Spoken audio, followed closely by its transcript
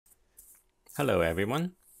Hello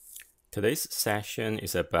everyone. Today's session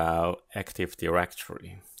is about Active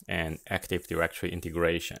Directory and Active Directory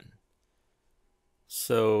integration.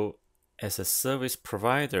 So as a service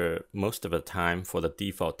provider, most of the time for the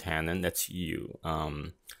default tenant, that's you.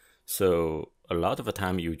 So a lot of the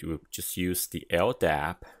time you just use the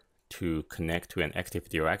LDAP to connect to an Active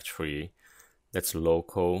Directory that's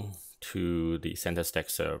local to the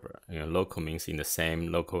CentreStack server. Local means in the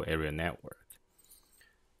same local area network.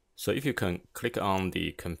 So if you can click on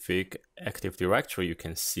the config Active Directory, you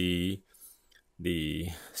can see the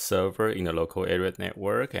server in the local area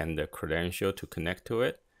network and the credential to connect to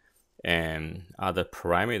it and other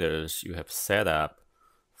parameters you have set up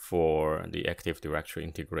for the Active Directory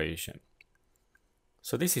integration.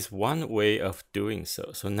 So this is one way of doing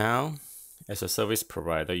so. So now as a service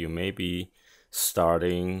provider, you may be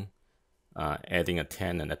starting adding a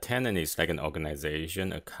tenant. A tenant is like an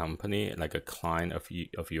organization, a company, like a client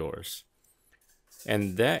of yours.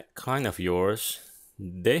 And that client of yours,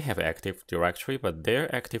 they have Active Directory, but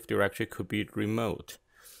their Active Directory could be remote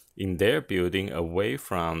in their building away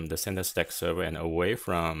from the CentreStack server and away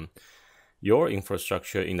from your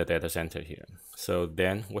infrastructure in the data center here. So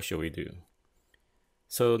then what should we do?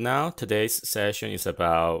 So now today's session is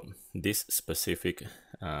about this specific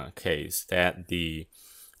case that the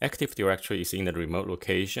Active Directory is in the remote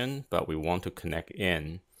location, but we want to connect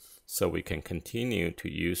in so we can continue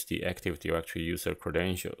to use the Active Directory user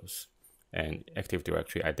credentials and Active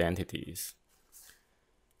Directory identities.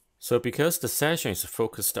 So because the session is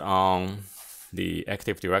focused on the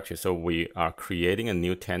Active Directory, so we are creating a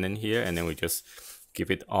new tenant here, and then we just give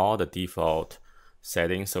it all the default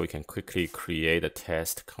settings so we can quickly create a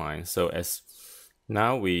test client. So as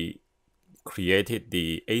now we created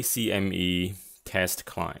the ACME test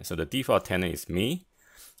client. So the default tenant is me,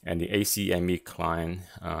 and the ACME client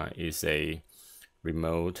is a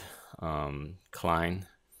remote client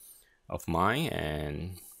of mine,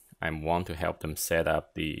 and I want to help them set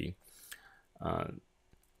up the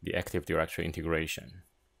Active Directory integration.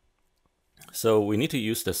 So we need to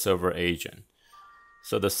use the server agent.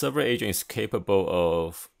 So the server agent is capable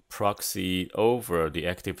of proxy over the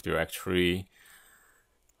Active Directory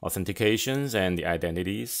authentications and the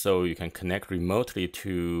identities, so you can connect remotely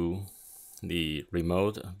to the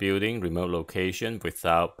remote building, remote location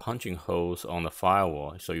without punching holes on the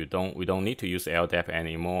firewall. So we don't need to use LDAP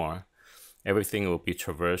anymore. Everything will be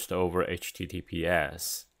traversed over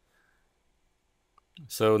HTTPS.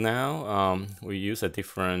 So now we use a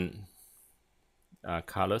different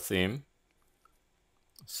color theme.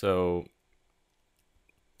 So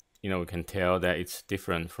we can tell that it's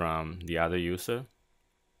different from the other user.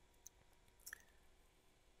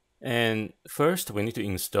 And first, we need to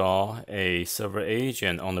install a server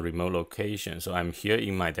agent on the remote location. So I'm here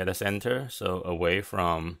in my data center, so away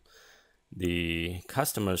from the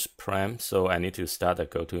customer's prem. So I need to start a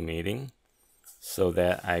GoToMeeting so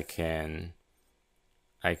that I can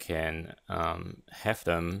have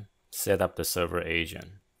them set up the server agent.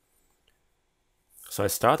 So I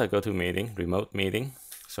start a GoToMeeting, remote meeting,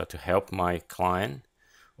 so to help my client.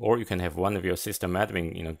 Or you can have one of your system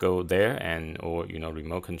admin, go there or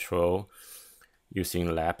remote control using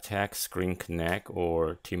LabTech, Screen Connect,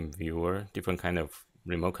 or TeamViewer, different kind of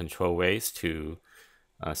remote control ways to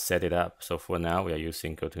set it up. So for now, we are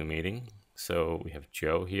using GoToMeeting. So we have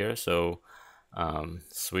Joe here. So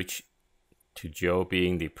switch to Joe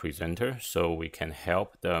being the presenter, so we can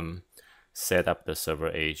help them set up the server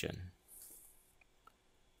agent.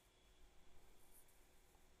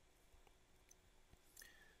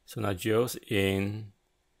 So now Joe's in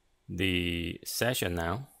the session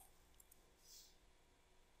now.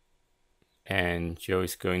 And Joe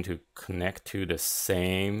is going to connect to the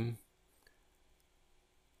same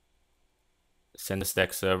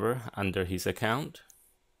CentreStack server under his account.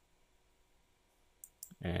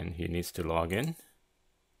 And he needs to log in.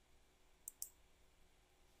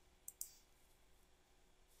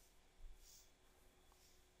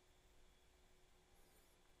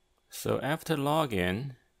 So after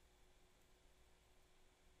login,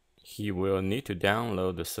 he will need to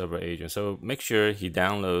download the server agent. So make sure he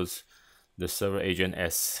downloads the server agent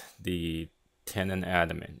as the tenant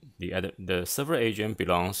admin. The server agent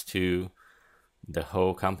belongs to the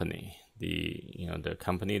whole company. The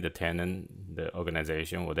company, the tenant, the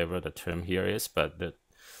organization, whatever the term here is, but the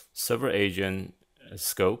server agent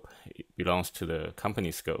scope belongs to the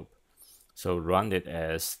company scope. So run it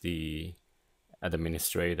as the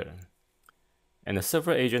administrator. And the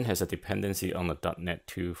server agent has a dependency on the .NET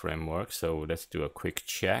 2 framework. So let's do a quick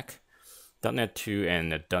check. .NET 2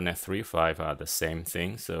 and the .NET 3.5 are the same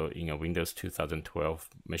thing. So in a Windows 2012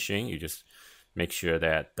 machine, you just make sure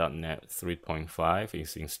that .NET 3.5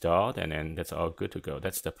 is installed, and then that's all good to go.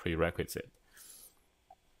 That's the prerequisite.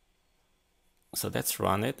 So let's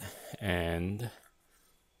run it, and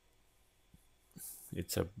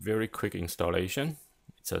it's a very quick installation.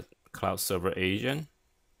 It's a cloud server agent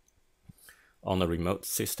on a remote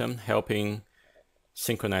system, helping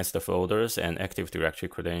synchronize the folders and Active Directory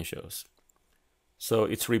credentials. So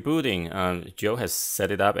it's rebooting. Joe has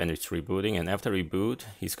set it up and it's rebooting, and after reboot,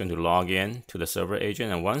 he's going to log in to the server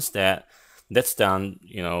agent. And once that's done,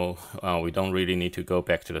 we don't really need to go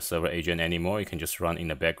back to the server agent anymore. You can just run in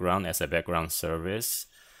the background as a background service.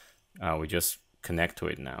 We just connect to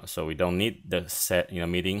it now, so we don't need the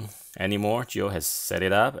meeting anymore. Joe has set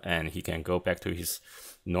it up, and he can go back to his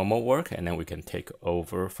normal work, and then we can take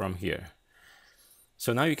over from here.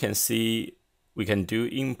 So now you can see we can do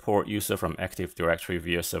import user from Active Directory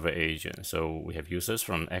via server agent. So we have users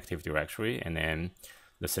from Active Directory, and then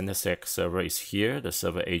the CentreStack server is here, the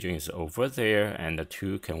server agent is over there, and the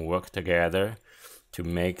two can work together to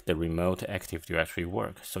make the remote Active Directory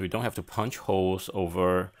work. So you don't have to punch holes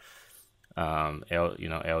over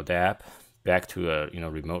LDAP back to a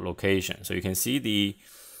remote location. So you can see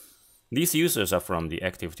these users are from the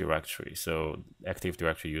Active Directory. So Active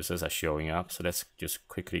Directory users are showing up. So let's just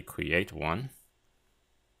quickly create one.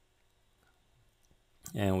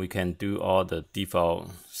 And we can do all the default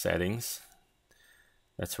settings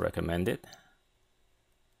that's recommended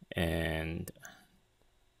and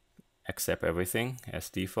accept everything as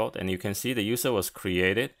default. And you can see the user was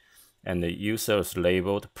created and the user is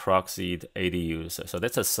labeled proxied AD user. So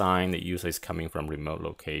that's a sign the user is coming from remote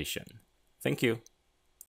location. Thank you.